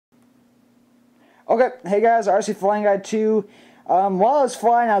Okay, hey guys, RC Flying Guy 2. While I was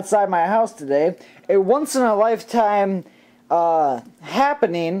flying outside my house today, a once-in-a-lifetime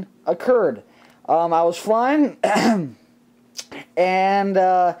happening occurred. I was flying, and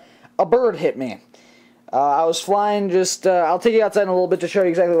a bird hit me. I was flying just, I'll take you outside in a little bit to show you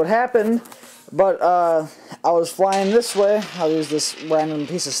exactly what happened, but I was flying this way. I'll use this random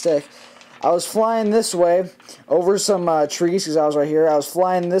piece of stick. I was flying this way over some trees because I was right here. I was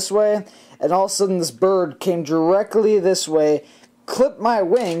flying this way, and all of a sudden this bird came directly this way, clipped my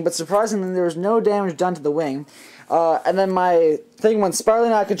wing, but surprisingly there was no damage done to the wing. And then my thing went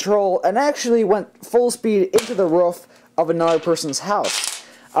spiraling out of control and actually went full speed into the roof of another person's house.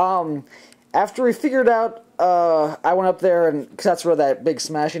 After we figured out, I went up there, and cause that's where that big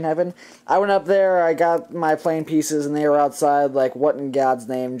smashing happened. I went up there, I got my plane pieces, and they were outside, like, what in God's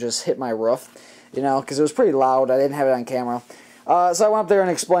name just hit my roof? You know, because it was pretty loud, I didn't have it on camera. So I went up there and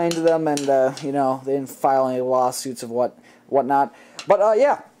explained to them, and, you know, they didn't file any lawsuits of whatnot. But,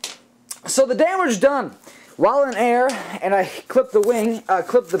 yeah. So the damage done. While in air, and I clipped the wing,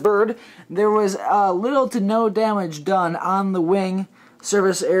 clipped the bird, there was little to no damage done on the wing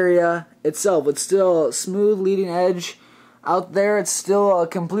surface area itself. It's still a smooth leading edge out there. It's still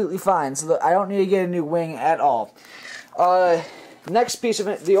completely fine, so I don't need to get a new wing at all. Next piece of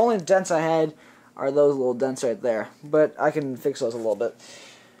it, the only dents I had are those little dents right there, but I can fix those a little bit.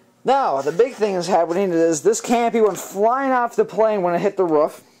 Now, the big thing that's happening is this canopy went flying off the plane when it hit the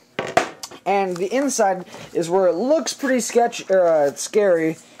roof, and the inside is where it looks pretty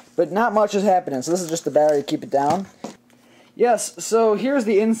scary, but not much is happening. So this is just the battery to keep it down. Yes, so here's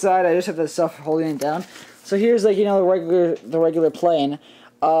the inside. I just have the stuff holding it down. So here's, like, you know, the regular plane,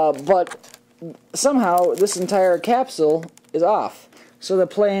 but somehow this entire capsule is off. So the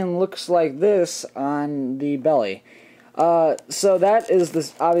plane looks like this on the belly. So that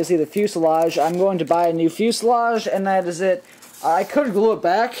is obviously the fuselage. I'm going to buy a new fuselage, and that is it. I could glue it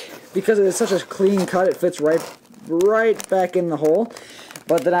back because it is such a clean cut. It fits right back in the hole.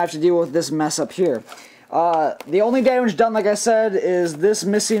 But then I have to deal with this mess up here. The only damage done, like I said, is this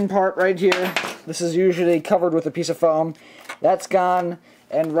missing part right here. This is usually covered with a piece of foam. That's gone,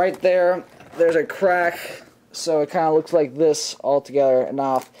 and right there, there's a crack, so it kind of looks like this all together and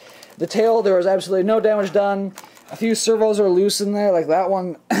off. The tail, there was absolutely no damage done. A few servos are loose in there, like that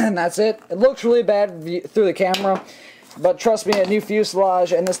one, and that's it. It looks really bad through the camera, but trust me, a new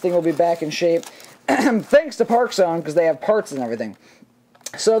fuselage, and this thing will be back in shape. Thanks to ParkZone, because they have parts and everything.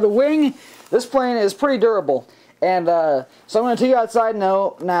 So the wing, this plane is pretty durable, and so I'm going to take you outside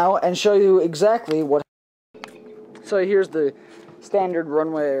now and show you exactly what. So here's the standard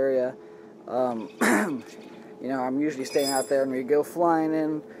runway area. You know, I'm usually staying out there, and we go flying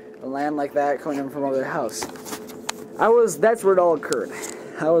in and land like that, coming in from over the house. That's where it all occurred.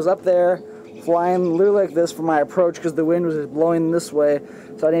 I was up there flying literally like this for my approach because the wind was blowing this way,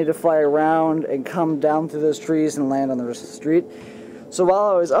 so I needed to fly around and come down through those trees and land on the street. So while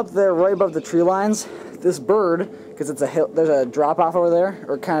I was up there right above the tree lines, this bird, because it's a hill, there's a drop off over there,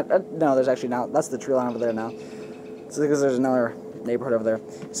 or kind of, no, there's actually not, that's the tree line over there now. It's because there's another neighborhood over there.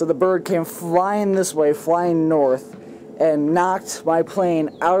 So the bird came flying this way, flying north, and knocked my plane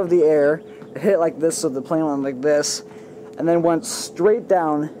out of the air. It hit like this, so the plane went like this, and then went straight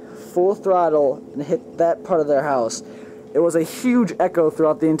down, full throttle, and hit that part of their house. It was a huge echo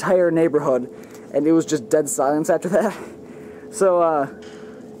throughout the entire neighborhood, and it was just dead silence after that. So,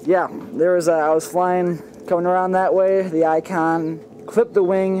 yeah, I was flying, coming around that way, the Icon, clipped the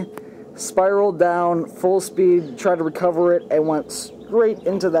wing, spiraled down, full speed, tried to recover it, and went straight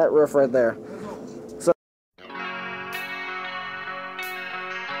into that roof right there.